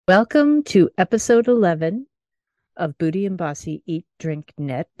Welcome to episode 11 of Bootie and Bossy Eat, Drink,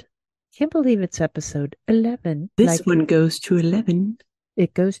 Net. Can't believe it's episode 11. This one goes to 11.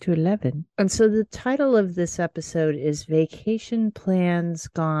 It goes to 11. And so the title of this episode is Vacation Plans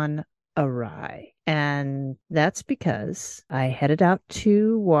Gone Awry. And that's because I headed out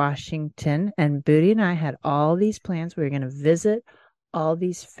to Washington and Bootie and I had all these plans. We were going to visit all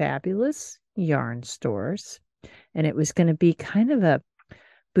these fabulous yarn stores. And it was going to be kind of a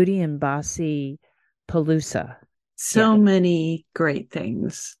Bootie and Bossy Palooza. So many great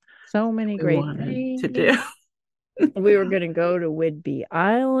things. So many we great wanted things to do. We were going to go to Whidbey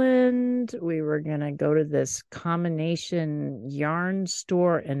Island. We were going to go to this combination yarn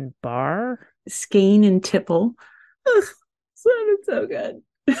store and bar. Skane and Tipple. Sounded so good.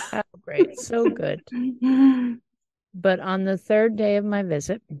 Oh, great. So good. But on the third day of my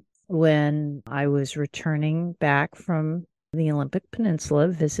visit, when I was returning back from the Olympic Peninsula,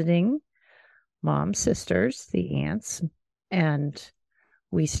 visiting mom's sisters, the aunts, and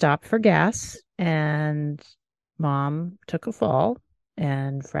we stopped for gas, and mom took a fall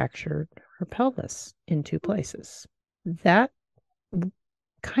and fractured her pelvis in two places. That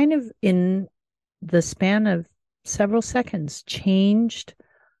kind of, in the span of several seconds, changed,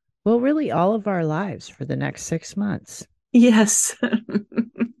 well, really all of our lives for the next 6 months. Yes.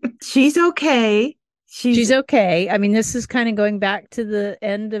 She's okay. She's okay. I mean, this is kind of going back to the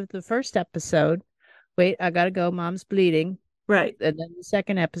end of the first episode. Wait, I gotta go. Mom's bleeding. Right. And then the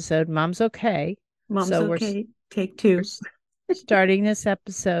second episode, mom's okay. Mom's okay. Take two. We're starting this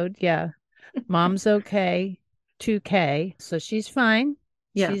episode. Yeah. Mom's okay. 2K. So she's fine.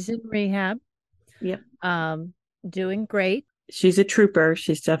 Yeah. She's in rehab. Yep. Doing great. She's a trooper.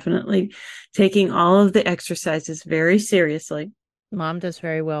 She's definitely taking all of the exercises very seriously. Mom does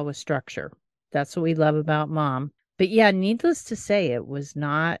very well with structure. That's what we love about mom. But yeah, needless to say, it was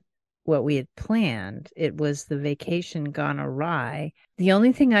not what we had planned. It was the vacation gone awry. The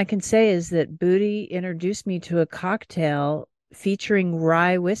only thing I can say is that Bootie introduced me to a cocktail featuring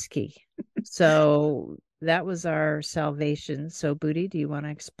rye whiskey. So that was our salvation. So Bootie, do you want to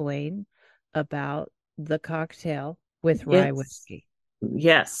explain about the cocktail with rye whiskey?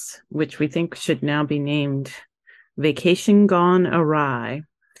 Yes, which we think should now be named Vacation Gone Awry.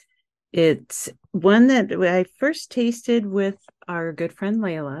 It's one that I first tasted with our good friend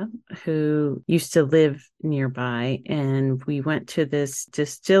Layla, who used to live nearby. And we went to this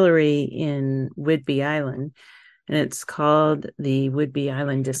distillery in Whidbey Island, and it's called the Whidbey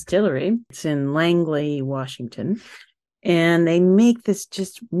Island Distillery. It's in Langley, Washington. And they make this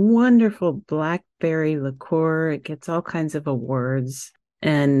just wonderful blackberry liqueur. It gets all kinds of awards.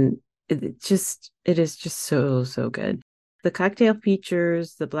 And it is just so good. The cocktail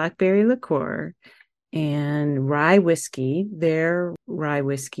features the blackberry liqueur and rye whiskey. Their rye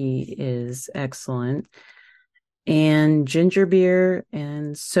whiskey is excellent. And ginger beer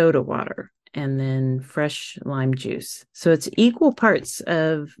and soda water, and then fresh lime juice. So it's equal parts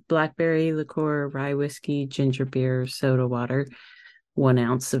of blackberry liqueur, rye whiskey, ginger beer, soda water, 1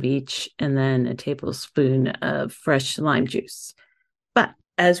 ounce of each, and then a tablespoon of fresh lime juice. But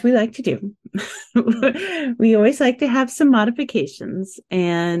as we like to do, we always like to have some modifications,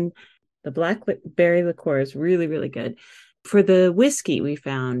 and the blackberry liqueur is really good. For the whiskey, we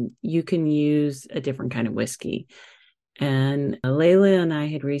found you can use a different kind of whiskey. And Layla and I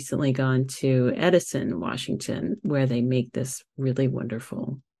had recently gone to Edison, Washington, where they make this really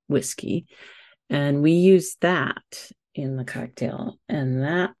wonderful whiskey. And we used that in the cocktail, and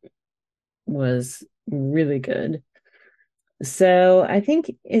that was really good. So I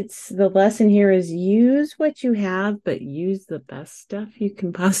think it's the lesson here is use what you have, but use the best stuff you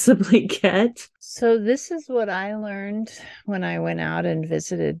can possibly get. So this is what I learned when I went out and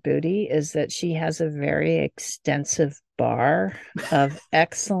visited Bootie, is that she has a very extensive bar of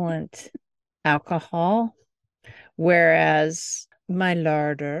excellent alcohol, whereas my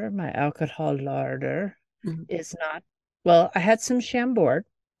alcohol larder is not. Well, I had some Chambord.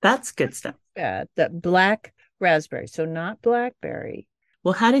 That's good stuff. That black raspberry, so not blackberry.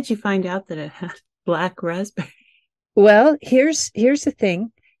 Well, how did you find out that it had black raspberry? Well, here's the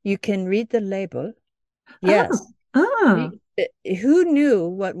thing. You can read the label. Yes. Oh. Who knew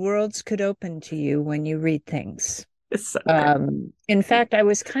what worlds could open to you when you read things? So in fact, I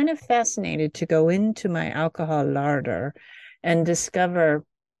was kind of fascinated to go into my alcohol larder and discover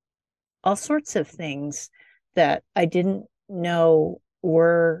all sorts of things that I didn't know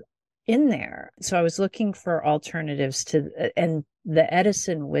were in there. So I was looking for alternatives to, and the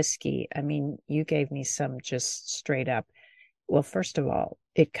Edison whiskey, I mean, you gave me some just straight up. Well, first of all,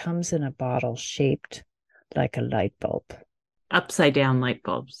 it comes in a bottle shaped like a light bulb. upside down light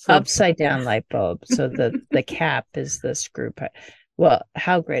bulbs. So Upside down light bulb. So the cap is the screw pipe. Well,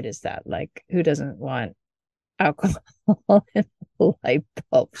 how great is that? Like, who doesn't want alcohol in a light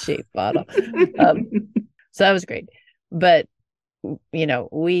bulb shaped bottle? So that was great. But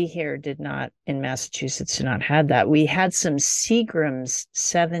we here in Massachusetts did not have that. We had some Seagram's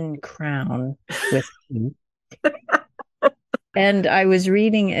 7 Crown whiskey. And I was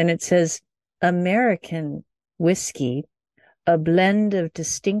reading, and it says American whiskey, a blend of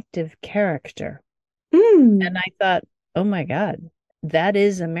distinctive character. And I thought, oh my God, that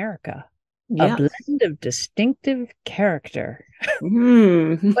is America. A blend of distinctive character.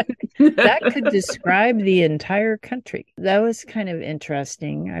 That could describe the entire country. That was kind of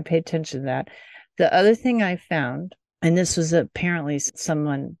interesting. I paid attention to that. The other thing I found, and this was apparently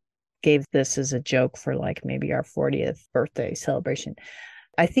someone gave this as a joke for like maybe our 40th birthday celebration.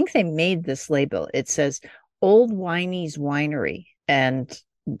 I think they made this label. It says Old Winey's Winery. And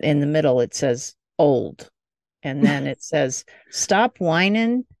in the middle, it says old. And then it says stop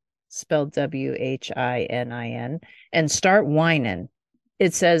whining, spelled WHININ, and start whining.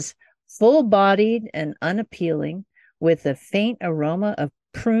 It says full-bodied and unappealing with a faint aroma of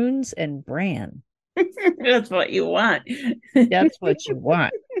prunes and bran. That's what you want. That's what you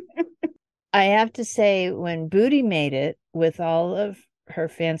want. I have to say, when Bootie made it with all of her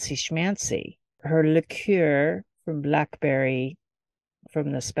fancy schmancy, her liqueur from Blackberry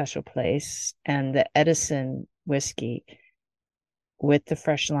from the special place and the Edison whiskey with the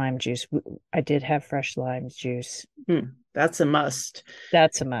fresh lime juice. I did have fresh lime juice. That's a must.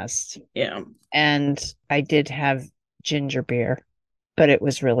 That's a must. Yeah. And I did have ginger beer, but it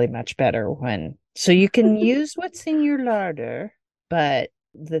was really much better so you can use what's in your larder. But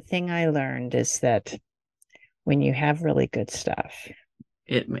the thing I learned is that when you have really good stuff,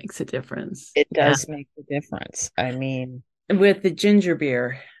 it makes a difference. It does make a difference. I mean, with the ginger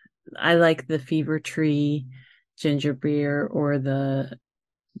beer, I like the Fever Tree ginger beer or the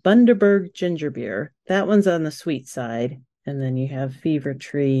Bundaberg ginger beer. That one's on the sweet side. And then you have Fever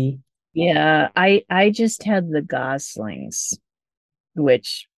Tree. Yeah, I just had the Goslings,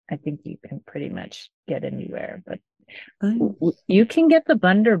 which I think you can pretty much get anywhere, but you can get the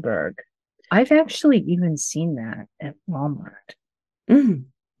Bundaberg. I've actually even seen that at Walmart.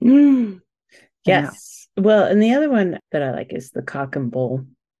 Yes. Yeah. Well, and the other one that I like is the Cock and Bull.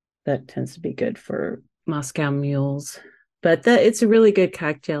 That tends to be good for Moscow mules. But it's a really good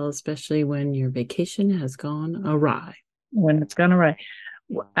cocktail, especially when your vacation has gone awry. When it's gone awry.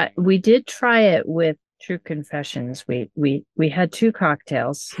 We did try it with True Confessions. We had 2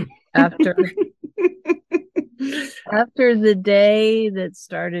 cocktails after the day that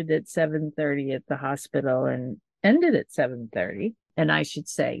started at 7:30 at the hospital and ended at 7:30. And I should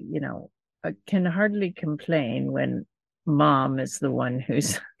say, I can hardly complain when Mom is the one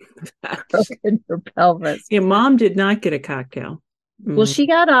who's broken her pelvis. Yeah, Mom did not get a cocktail. Well, she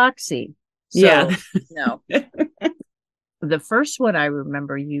got Oxy. So, yeah. No. The first one I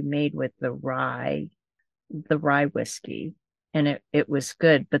remember you made with the rye whiskey, and it was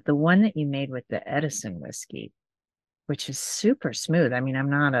good. But the one that you made with the Edison whiskey, which is super smooth. I mean, I'm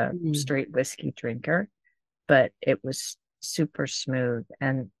not a straight whiskey drinker, but it was super smooth.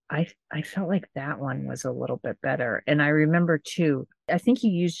 And I felt like that one was a little bit better. And I remember too, I think you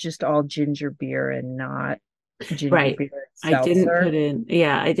used just all ginger beer and not ginger beer. I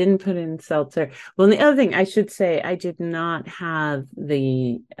didn't put in seltzer. Well, and the other thing I should say, I did not have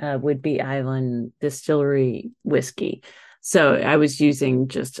the Whidbey Island distillery whiskey. So I was using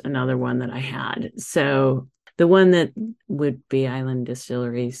just another one that I had. So the one that Whidbey Island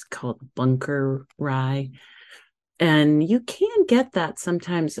distillery is called Bunker Rye. And you can get that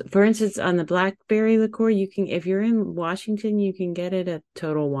sometimes. For instance, on the blackberry liqueur, you can, if you're in Washington, you can get it at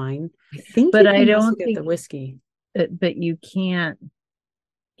Total Wine. I think, but I don't think the whiskey. But you can't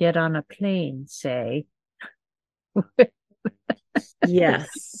get on a plane, say.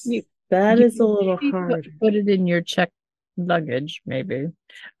 Yes, that is a little hard. Put it in your checked luggage, maybe.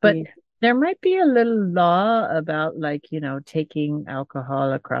 But there might be a little law about, like, taking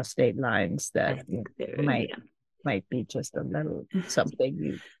alcohol across state lines that might be just a little something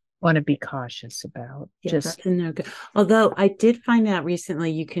you want to be cautious about. Yeah, that's no good. Although I did find out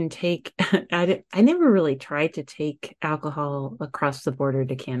recently you can take, I never really tried to take alcohol across the border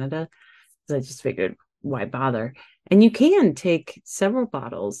to Canada, because I just figured, why bother? And you can take several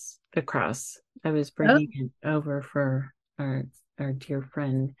bottles across. I was bringing it over for our dear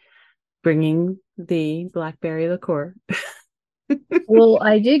friend, bringing the blackberry liqueur. Well,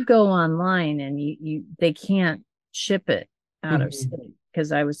 I did go online, and they can't ship it out of state,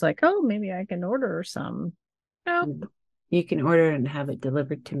 because I was like, oh, maybe I can order some. Nope. You can order it and have it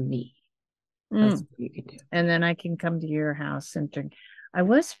delivered to me. That's what you can do. And then I can come to your house and drink. I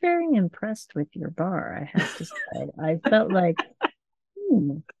was very impressed with your bar, I have to say. I felt like,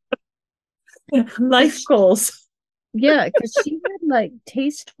 life goals. Yeah, because she had like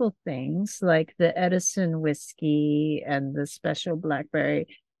tasteful things like the Edison whiskey and the special blackberry.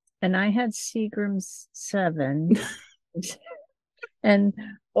 And I had Seagram's 7 and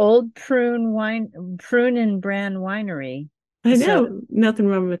Old Prune and Bran Winery. I know, nothing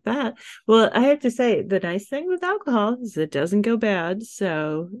wrong with that. Well, I have to say, the nice thing with alcohol is it doesn't go bad.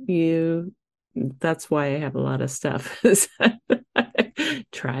 So that's why I have a lot of stuff.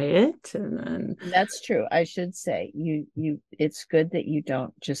 Try it, and then That's true. I should say it's good that you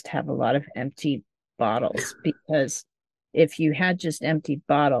don't just have a lot of empty bottles, because if you had just empty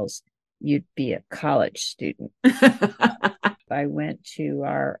bottles, you'd be a college student. I went to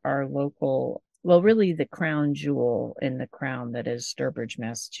our local, well, really the crown jewel in the crown that is Sturbridge,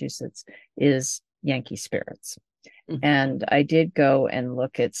 Massachusetts, is Yankee Spirits. Mm-hmm. And I did go and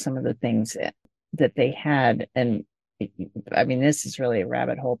look at some of the things that they had. And I mean, this is really a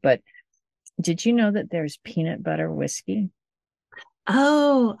rabbit hole, but did you know that there's peanut butter whiskey?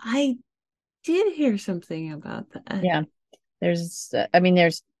 Oh, I did hear something about that. Yeah. There's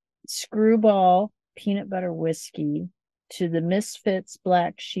Screwball peanut butter whiskey to the Misfits,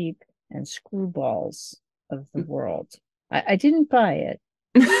 Black Sheep, and Screwballs of the world. I didn't buy it,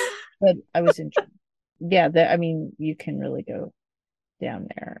 but I was intrigued. Yeah, you can really go down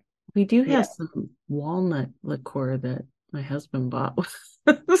there. We do have some walnut liqueur that my husband bought.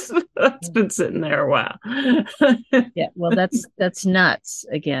 That's been sitting there a while. Yeah, well, that's nuts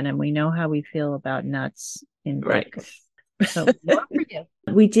again, and we know how we feel about nuts in vodka. So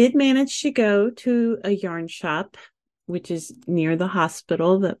we did manage to go to a yarn shop, which is near the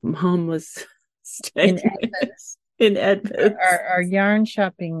hospital that Mom was staying in Edmonds. Our yarn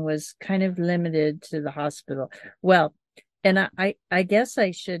shopping was kind of limited to the hospital. Well, and I guess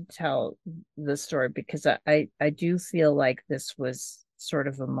I should tell the story because I do feel like this was sort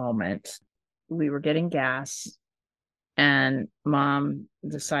of a moment. We were getting gas and Mom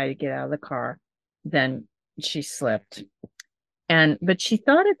decided to get out of the car. Then she slipped. But she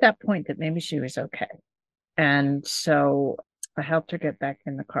thought at that point that maybe she was okay. And so I helped her get back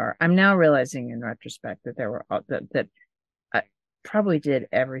in the car. I'm now realizing in retrospect that there were that I probably did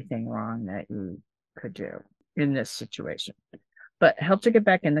everything wrong that you could do in this situation, but helped her get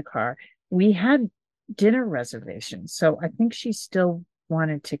back in the car. We had dinner reservations, so I think she still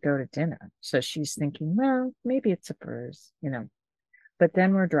wanted to go to dinner. So she's thinking, well, maybe it's a bruise, but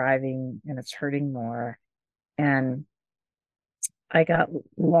then we're driving and it's hurting more. And I got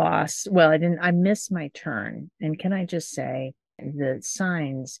lost. Well, I missed my turn. And can I just say, the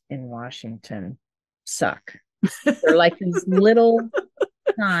signs in Washington suck. They're like these little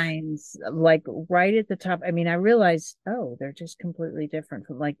signs, like right at the top. I mean, I realized, they're just completely different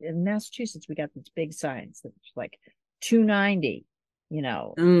from, like, in Massachusetts, we got these big signs that's like 290,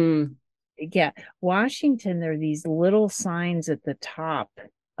 Yeah. Washington, there are these little signs at the top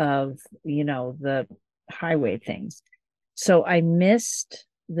of, the highway things. So I missed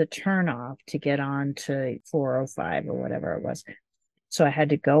the turnoff to get on to 405 or whatever it was. So I had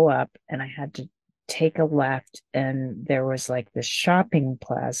to go up and I had to take a left, and there was like this shopping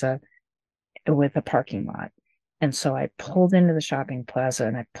plaza with a parking lot. And so I pulled into the shopping plaza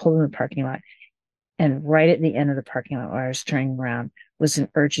and I pulled in the parking lot. And right at the end of the parking lot where I was turning around was an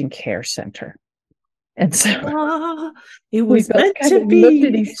urgent care center. And so it was we both kind of looked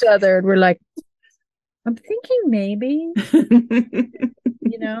at each other and we're like, I'm thinking maybe, it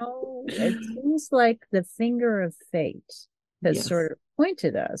seems like the finger of fate has sort of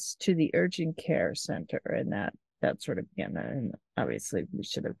pointed us to the urgent care center, and that sort of, and obviously we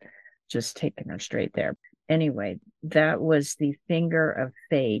should have just taken her straight there. Anyway, that was the finger of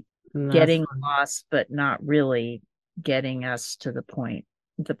fate getting lost, but not really getting us to the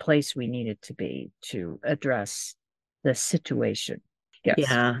place we needed to be to address the situation. Yes.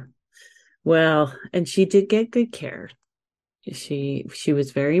 Yeah. Well, and she did get good care. She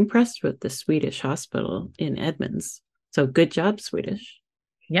was very impressed with the Swedish hospital in Edmonds. So good job, Swedish.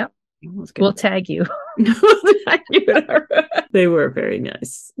 Yep. We'll tag you. They were very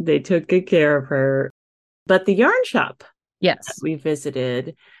nice. They took good care of her. But the yarn shop, yes, we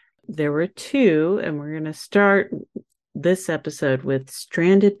visited, there were 2, and we're going to start this episode with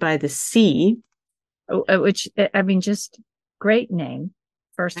Stranded by the Sea. Which, just great name.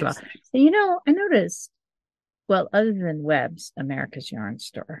 First of all, I noticed, well, other than Webb's, America's Yarn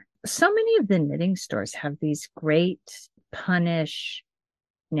Store, so many of the knitting stores have these great punish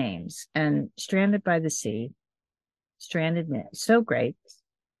names. And Stranded by the Sea stranded knit. So great.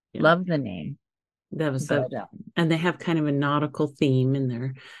 Yeah. Love the name. That was But, and they have kind of a nautical theme in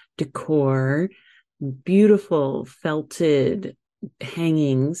their decor. Beautiful felted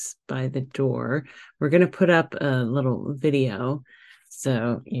hangings by the door. We're going to put up a little video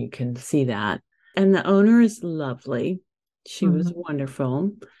so you can see that. And the owner is lovely. She was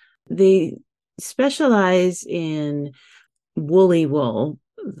wonderful. They specialize in woolly wool.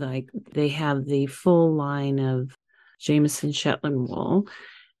 Like they have the full line of Jameson Shetland wool,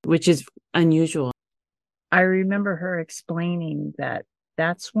 which is unusual. I remember her explaining that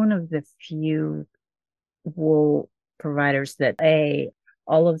that's one of the few wool providers that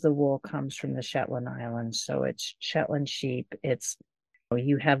all of the wool comes from the Shetland Islands. So it's Shetland sheep.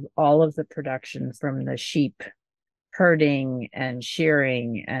 You have all of the production from the sheep herding and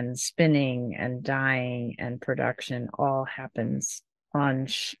shearing and spinning and dyeing and production all happens on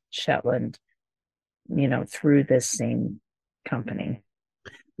Shetland, through this same company.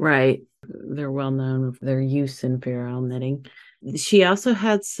 Right. They're well known for their use in Farrow knitting. She also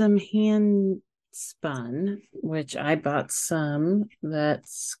had some hand spun, which I bought some.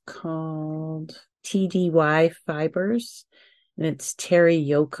 That's called TDY Fibers. And it's Terry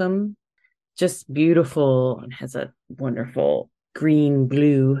Yoakum. Just beautiful and has a wonderful green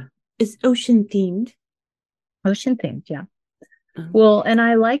blue. It's ocean themed. Ocean themed, yeah. Well, and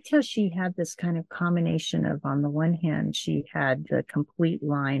I liked how she had this kind of combination of, on the one hand, she had the complete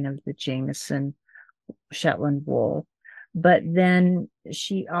line of the Jameson Shetland wool, but then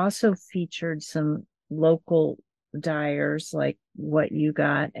she also featured some local dyers like what you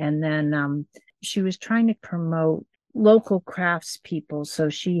got. And then she was trying to promote local craftspeople. So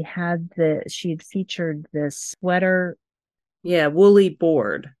she had featured this sweater. Yeah, woolly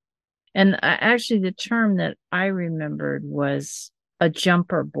board. And actually, the term that I remembered was a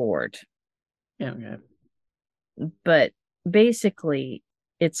jumper board. Yeah, okay. But basically,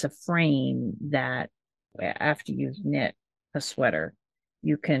 it's a frame that after you've knit a sweater,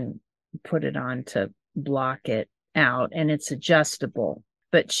 you can put it on to block it out, and it's adjustable.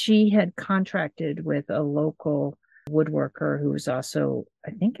 But she had contracted with a local woodworker who was also,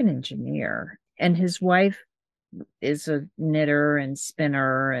 I think, an engineer, and his wife is a knitter and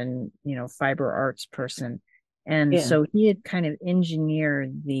spinner and fiber arts person, and so he had kind of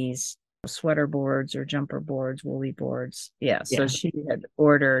engineered these sweater boards or jumper boards, woolly boards. So she had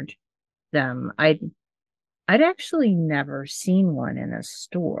ordered them. I'd actually never seen one in a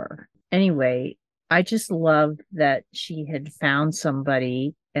store. Anyway, I just loved that she had found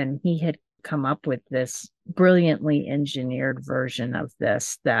somebody and he had come up with this brilliantly engineered version of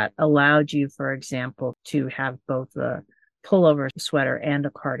this that allowed you, for example, to have both a pullover sweater and a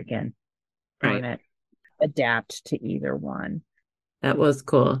cardigan on it, adapt to either one. That was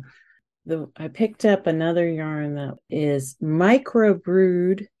cool. I picked up another yarn that is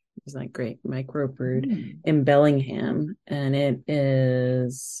microbrewed. It's not great, microbrewed in Bellingham, and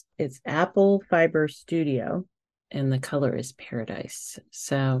it's Apple Fiber Studio, and the color is Paradise.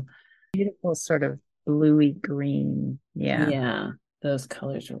 So beautiful, sort of bluey green. Yeah, those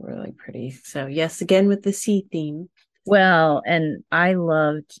colors are really pretty. So yes, again with the sea theme. Well, and I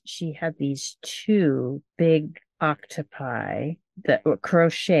loved, she had these two big octopi that were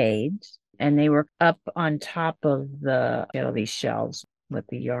crocheted, and they were up on top of these shelves with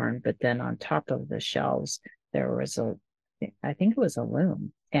the yarn, but then on top of the shelves there was I think it was a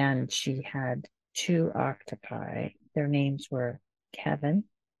loom, and she had two octopi. Their names were Kevin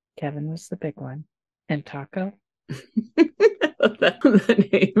was the big one, and Taco. The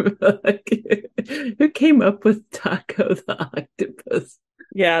name. Who came up with Taco the octopus?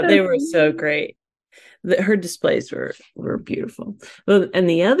 Yeah, they were so great. Her displays were beautiful. Well, and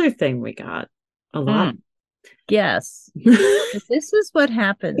the other thing we got a lot. Yes. This is what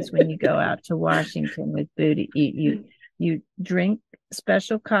happens when you go out to Washington with Bootie. You drink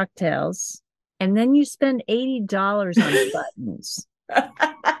special cocktails, and then you spend $80 on buttons.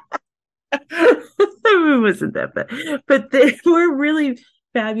 It wasn't that bad, but they were really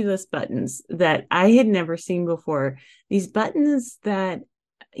fabulous buttons that I had never seen before. These buttons that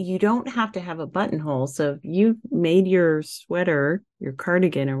you don't have to have a buttonhole. So if you made your sweater, your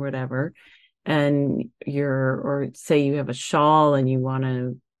cardigan or whatever, and or say you have a shawl and you want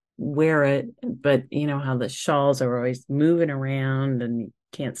to wear it, but you know how the shawls are always moving around and you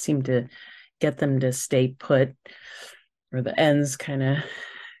can't seem to get them to stay put, or the ends kind of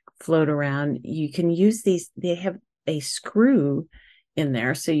float around. You can use these. They have a screw in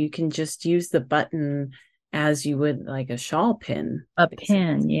there, so you can just use the button as you would like a shawl pin. A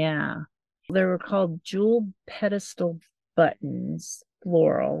pin, yeah. They were called jewel pedestal buttons,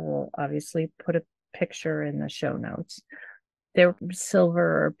 floral. We'll obviously put a picture in the show notes. They're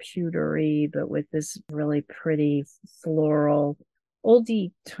silver or pewtery, but with this really pretty floral,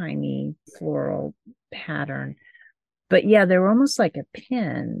 oldie timey floral pattern. But yeah, they were almost like a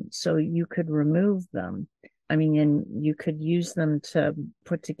pin, so you could remove them. I mean, and you could use them to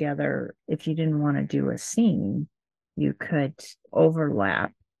put together if you didn't want to do a scene, you could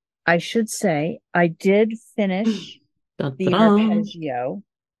overlap. I should say I did finish Dun, dun, the dun. arpeggio,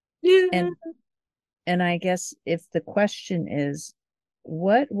 Yeah. and I guess if the question is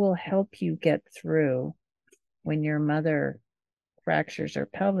what will help you get through when your mother fractures her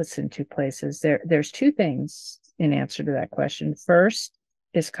pelvis in two places, there's two things in answer to that question. First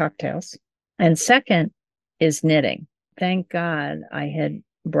is cocktails, and second is knitting. Thank God I had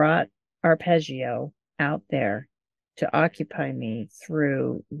brought arpeggio out there to occupy me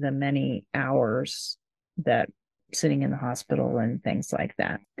through the many hours that sitting in the hospital and things like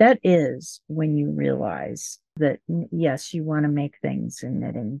that. That is when you realize that, yes, you want to make things in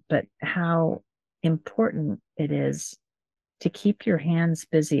knitting, but how important it is to keep your hands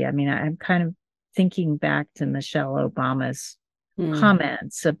busy. I mean, I'm kind of thinking back to Michelle Obama's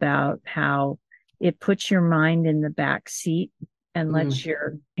comments about how it puts your mind in the back seat and lets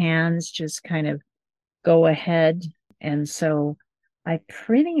your hands just kind of go ahead. And so I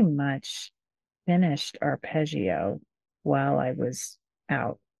pretty much finished arpeggio while I was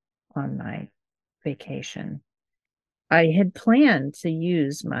out on my vacation. I had planned to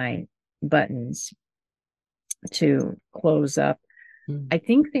use my buttons to close up. I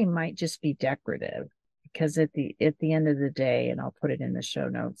think they might just be decorative because at the end of the day, and I'll put it in the show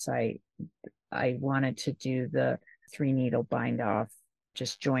notes, I wanted to do the 3-needle bind off,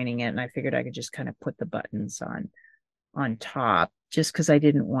 just joining it, and I figured I could just kind of put the buttons on top just because I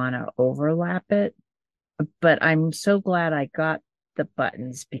didn't want to overlap it. But I'm so glad I got the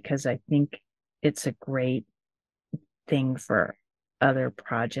buttons because I think it's a great thing for other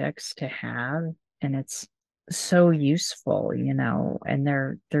projects to have, and it's so useful, and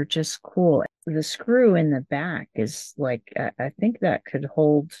they're just cool. The screw in the back is like, I think that could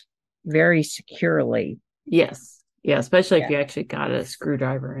hold very securely. Yes. Yeah, especially if you actually got a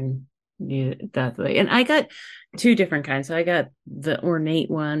screwdriver and that way. And I got two different kinds. So I got the ornate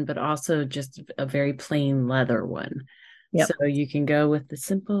one, but also just a very plain leather one. Yep. So you can go with the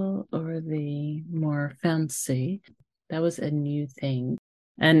simple or the more fancy. That was a new thing.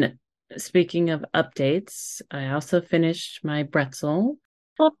 And speaking of updates, I also finished my pretzel.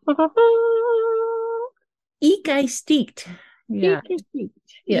 Eek, steaked. Yeah.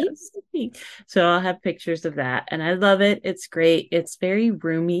 Yes. So I'll have pictures of that. And I love it. It's great. It's very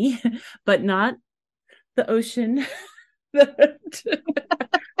roomy, but not the ocean that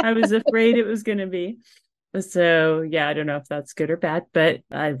I was afraid it was going to be. So yeah, I don't know if that's good or bad, but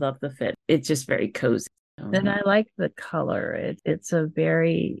I love the fit. It's just very cozy. And I like the color. It's a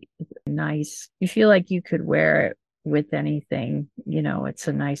very nice, you feel like you could wear it with anything. It's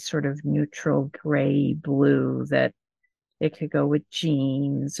a nice sort of neutral gray blue that it could go with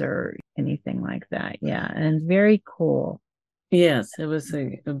jeans or anything like that. Yeah. And very cool. Yes, it was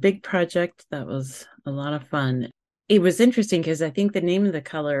a big project. That was a lot of fun. It was interesting because I think the name of the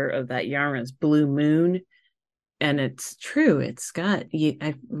color of that yarn is Blue Moon. And it's true. It's got,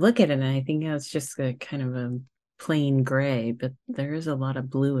 I look at it and I think it's just a kind of a plain gray, but there is a lot of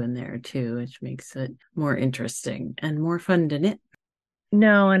blue in there too, which makes it more interesting and more fun to knit.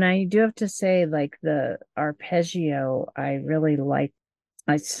 No, and I do have to say, like the arpeggio, I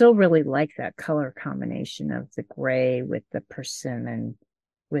still really like that color combination of the gray with the persimmon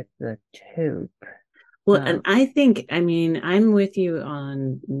with the taupe. Well, and I think, I'm with you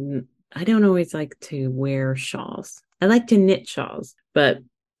on, I don't always like to wear shawls. I like to knit shawls, but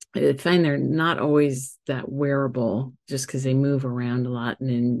I find they're not always that wearable just because they move around a lot. And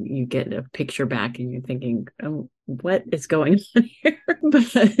then you get a picture back and you're thinking, oh, what is going on here?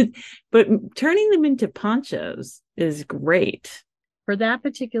 but turning them into ponchos is great. For that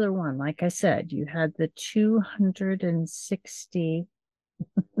particular one, like I said, you had the 260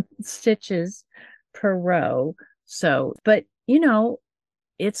 stitches per row. So, but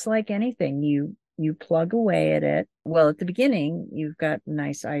it's like anything. You plug away at it. Well, at the beginning, you've got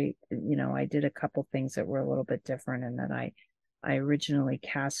nice, I did a couple things that were a little bit different, and then I originally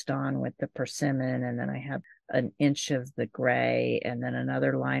cast on with the persimmon, and then I had an inch of the gray, and then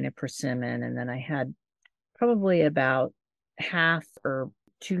another line of persimmon, and then I had probably about half or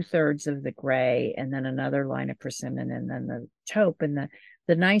 2/3 of the gray, and then another line of persimmon, and then the taupe. And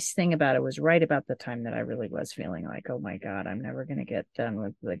the nice thing about it was right about the time that I really was feeling like, oh my God, I'm never going to get done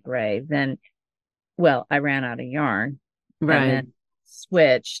with the gray. Then, well, I ran out of yarn, right, and then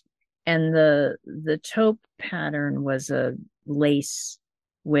switched. And the taupe pattern was a lace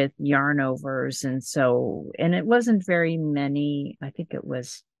with yarn overs, and it wasn't very many. I think it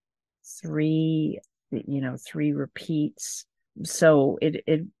was three, three repeats. So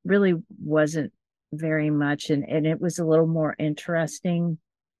it really wasn't very much, and it was a little more interesting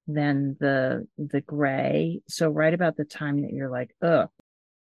than the gray. So right about the time that you're like, ugh.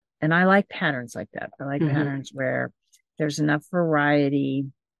 And I like patterns like that. I like patterns where there's enough variety,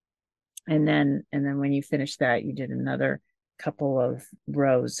 and then when you finish that, you did another couple of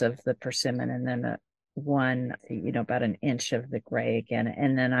rows of the persimmon, and then one, about an inch of the gray again,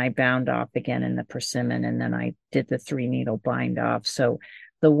 and then I bound off again in the persimmon, and then I did the 3-needle bind off. So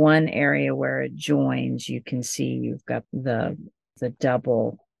the one area where it joins, you can see you've got the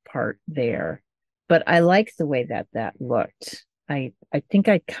double part there. But I like the way that looked. I think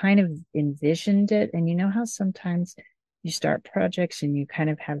I kind of envisioned it, and you know how sometimes you start projects and you kind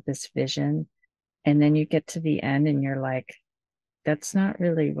of have this vision, and then you get to the end and you're like, that's not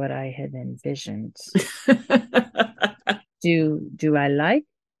really what I had envisioned. Do I like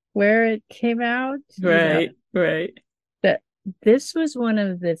where it came out? Right. But this was one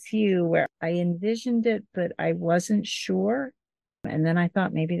of the few where I envisioned it, but I wasn't sure. And then I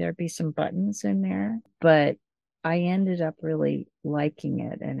thought maybe there'd be some buttons in there, but I ended up really liking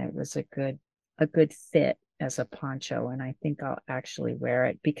it, and it was a good fit as a poncho. And I think I'll actually wear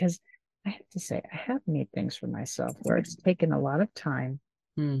it, because I have to say, I have made things for myself where it's taken a lot of time.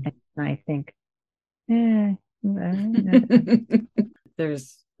 And I think,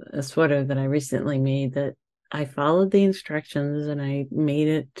 there's a sweater that I recently made that I followed the instructions and I made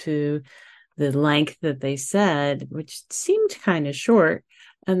it to the length that they said, which seemed kind of short.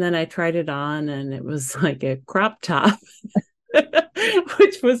 And then I tried it on and it was like a crop top,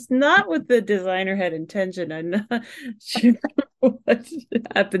 which was not what the designer had intention. I'm not sure what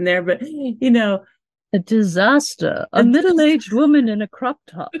happened there, but a disaster. A middle-aged woman in a crop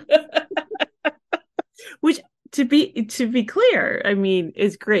top. Which, to be clear, I mean,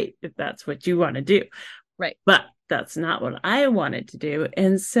 is great if that's what you want to do. Right. But that's not what I wanted to do.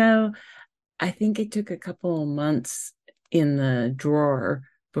 And so I think it took a couple of months in the drawer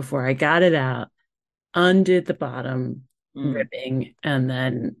before I got it out, undid the bottom ribbing, and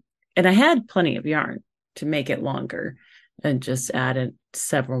I had plenty of yarn to make it longer, and just added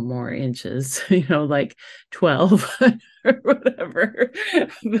several more inches, like 12 or whatever.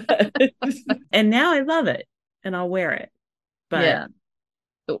 And now I love it and I'll wear it. But yeah.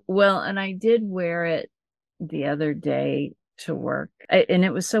 Well, and I did wear it the other day to work. And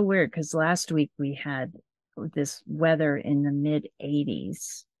it was so weird because last week we had this weather in the mid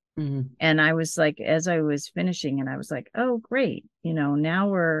 80s. And I was like, as I was finishing, and I was like, oh, great. Now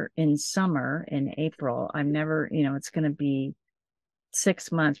we're in summer in April. I'm never, it's going to be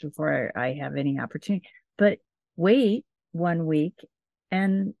 6 months before I have any opportunity. But wait 1 week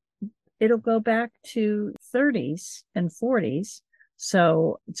and it'll go back to 30s and 40s.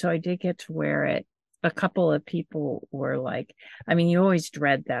 So I did get to wear it. A couple of people were like, I mean, you always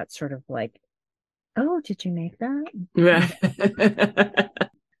dread that sort of like, oh, did you make that? Right.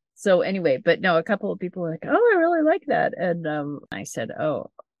 So anyway, but no, a couple of people were like, oh, I really like that. And I said, oh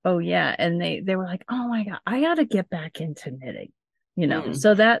yeah. And they were like, oh my God, I got to get back into knitting,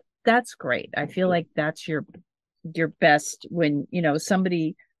 so that's great. I feel like that's your best when,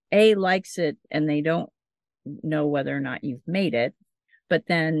 somebody likes it and they don't know whether or not you've made it. But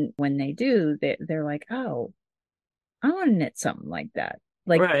then when they do, they're like, oh, I want to knit something like that.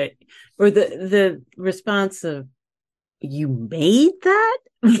 Like, right. Or the response of, you made that?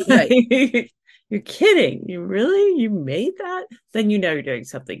 Right. You're kidding. You made that? Then you're doing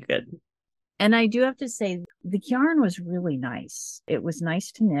something good. And I do have to say, the yarn was really nice. It was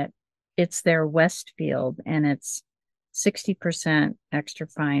nice to knit. It's their Westfield, and it's 60% extra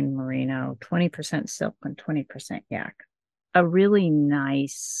fine merino, 20% silk, and 20% yak. A really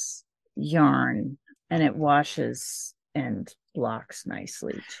nice yarn, and it washes and blocks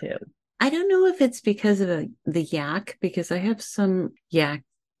nicely too. I don't know if it's because of the yak, because I have some yak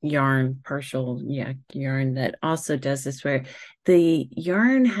yarn, partial yak yarn that also does this, where the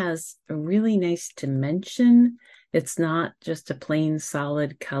yarn has a really nice dimension. It's not just a plain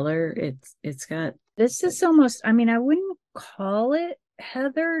solid color. It's got, this is almost, I mean, I wouldn't call it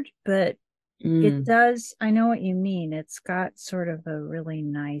heathered, but it does. I know what you mean. It's got sort of a really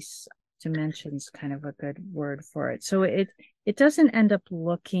nice dimensions, kind of a good word for it. So it doesn't end up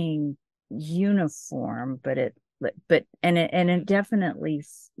looking uniform, but it definitely,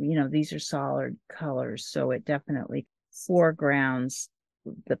 these are solid colors, so it definitely foregrounds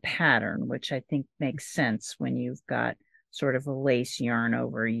the pattern, which I think makes sense when you've got sort of a lace yarn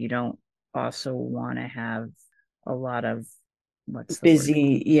over. You don't also want to have a lot of what's the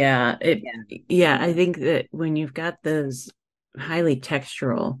Busy. word? Yeah. Yeah. I think that when you've got those highly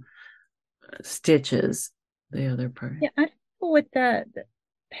textural stitches, the other part. Yeah, I don't know what that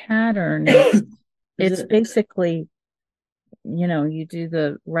pattern. Is It's it? basically, you do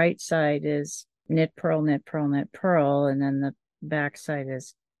the right side is knit, purl, knit, purl, knit, purl, and then the back side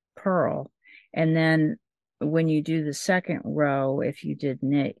is purl. And then when you do the second row, if you did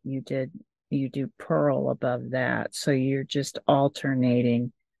knit, you do purl above that. So you're just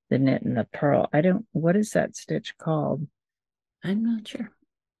alternating the knit and the purl. What is that stitch called? I'm not sure.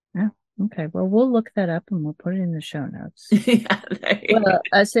 Oh, okay. Well, we'll look that up and we'll put it in the show notes. Yeah, there you go. Well,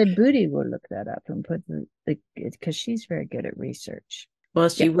 I said Booty will look that up and put because she's very good at research. Well,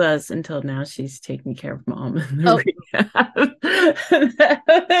 she Yeah. was until now. She's taking care of mom in Oh, the rehab.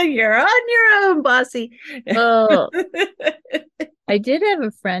 You're on your own, Bossy. oh, I did have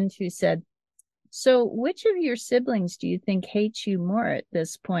a friend who said, so which of your siblings do you think hates you more at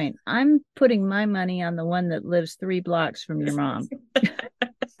this point? I'm putting my money on the one that lives 3 blocks from your mom.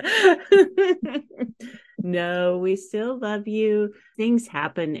 No, we still love you. Things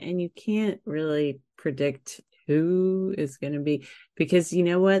happen, and you can't really predict who is going to be, because you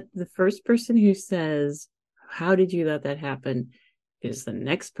know what? The first person who says, "How did you let that happen?" is the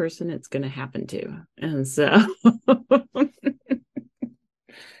next person it's going to happen to. And so,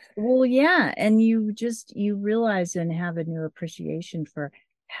 Well, yeah, and you realize and have a new appreciation for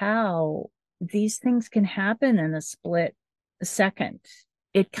how these things can happen in a split second.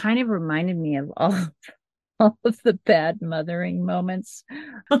 It kind of reminded me of all of the bad mothering moments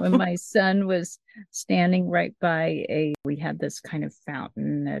when my son was standing right by we had this kind of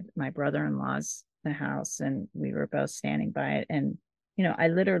fountain at my brother-in-law's the house, and we were both standing by it. And, I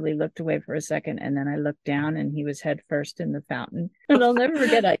literally looked away for a second, and then I looked down and he was head first in the fountain. And I'll never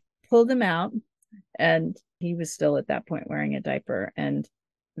forget, I pulled him out and he was still at that point wearing a diaper. And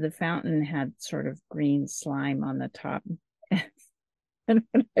the fountain had sort of green slime on the top. And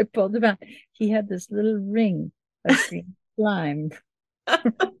when I pulled him out, he had this little ring of green slime.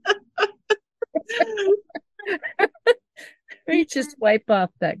 You just wipe off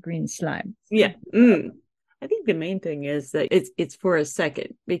that green slime. yeah. I think the main thing is that it's for a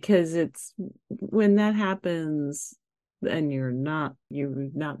second, because it's when that happens and you're not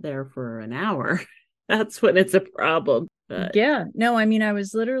there for an hour. That's when it's a problem. But Yeah. No, I mean, I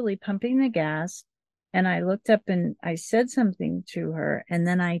was literally pumping the gas and I looked up and I said something to her, and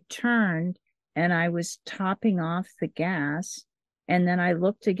then I turned and I was topping off the gas, and then I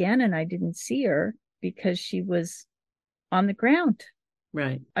looked again and I didn't see her because she was on the ground.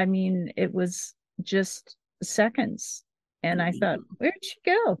 right. I mean, it was just seconds. And I thought, where'd she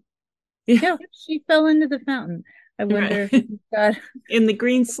go? Yeah. She fell into the fountain. I wonder Right. if she got In the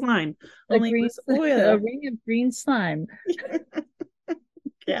green slime. a ring of green slime.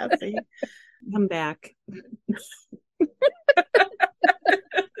 Kathy, come back.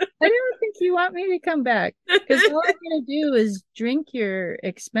 I don't think you want me to come back, because all I'm going to do is drink your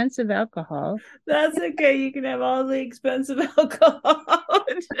expensive alcohol. That's okay. You can have all the expensive alcohol.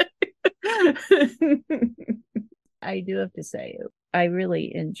 I do have to say, I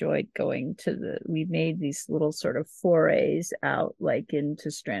really enjoyed going we made these little sort of forays out like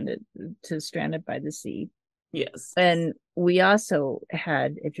into Stranded by the Sea. Yes. And we also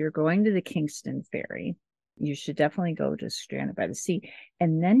had, if you're going to the Kingston Ferry, you should definitely go to Stranded by the Sea.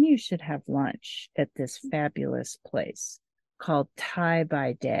 And then you should have lunch at this fabulous place called Thai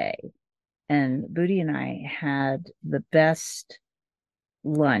by Day. And Booty and I had the best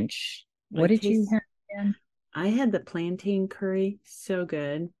lunch. What did you have, Dan? I had the plantain curry. So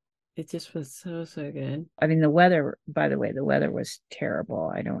good. It just was so, so good. I mean, by the way, the weather was terrible.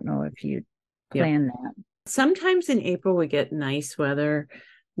 I don't know if you planned that. Sometimes in April we get nice weather.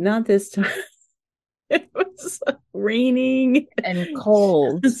 Not this time. It was raining and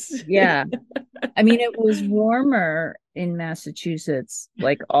cold. Yeah. I mean, it was warmer in Massachusetts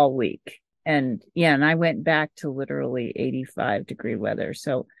like all week. And yeah, and I went back to literally 85-degree weather.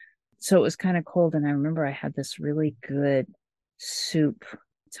 So it was kind of cold. And I remember I had this really good soup,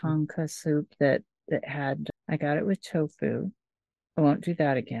 tonka soup that I got it with tofu. I won't do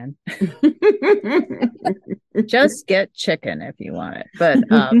that again. Just get chicken if you want it. But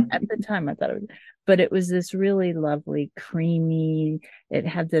at the time I thought but it was this really lovely, creamy. It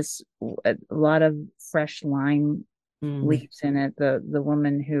had a lot of fresh lime leaves in it. The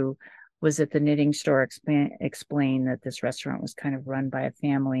woman who was at the knitting store explained that this restaurant was kind of run by a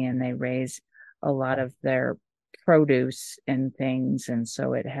family, and they raise a lot of their produce and things. And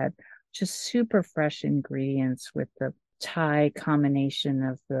so it had just super fresh ingredients with the Thai combination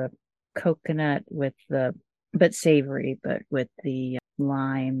of the coconut with the, but savory, but with the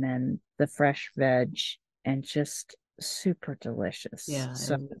lime and the fresh veg, and just super delicious. Yeah,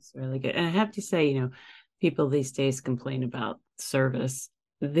 So, it was really good. And I have to say, people these days complain about service.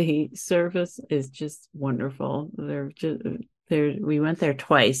 The service is just wonderful. We went there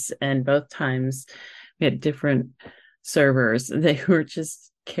twice, and both times we had different servers. They were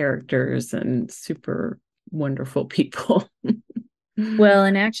just characters and super wonderful people. well,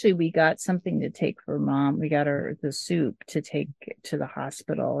 and actually, we got something to take for mom. We got her the soup to take to the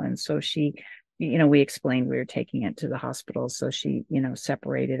hospital. And so she, we explained we were taking it to the hospital. So she,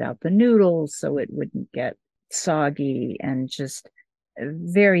 separated out the noodles so it wouldn't get soggy, and just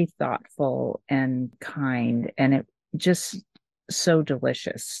very thoughtful and kind. And it just so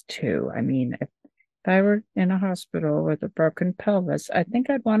delicious, too. I mean, if I were in a hospital with a broken pelvis, I think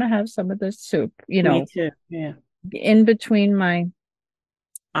I'd want to have some of this soup, Me too. Yeah. in between my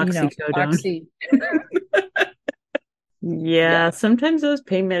Oxycodone. oxy. Yeah, Yeah. sometimes those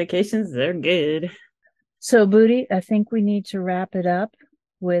pain medications, they're good. So, Booty, I think we need to wrap it up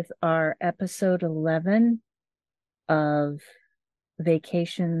with our episode 11 of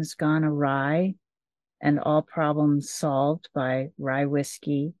Vacations Gone Awry and All Problems Solved by Rye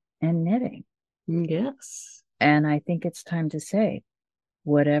Whiskey and Knitting. Yes. And I think it's time to say,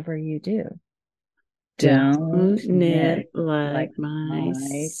 whatever you do, Don't don't knit knit like like my my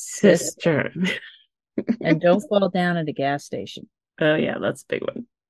sister. sister. And don't fall down at a gas station. Oh, yeah, that's a big one.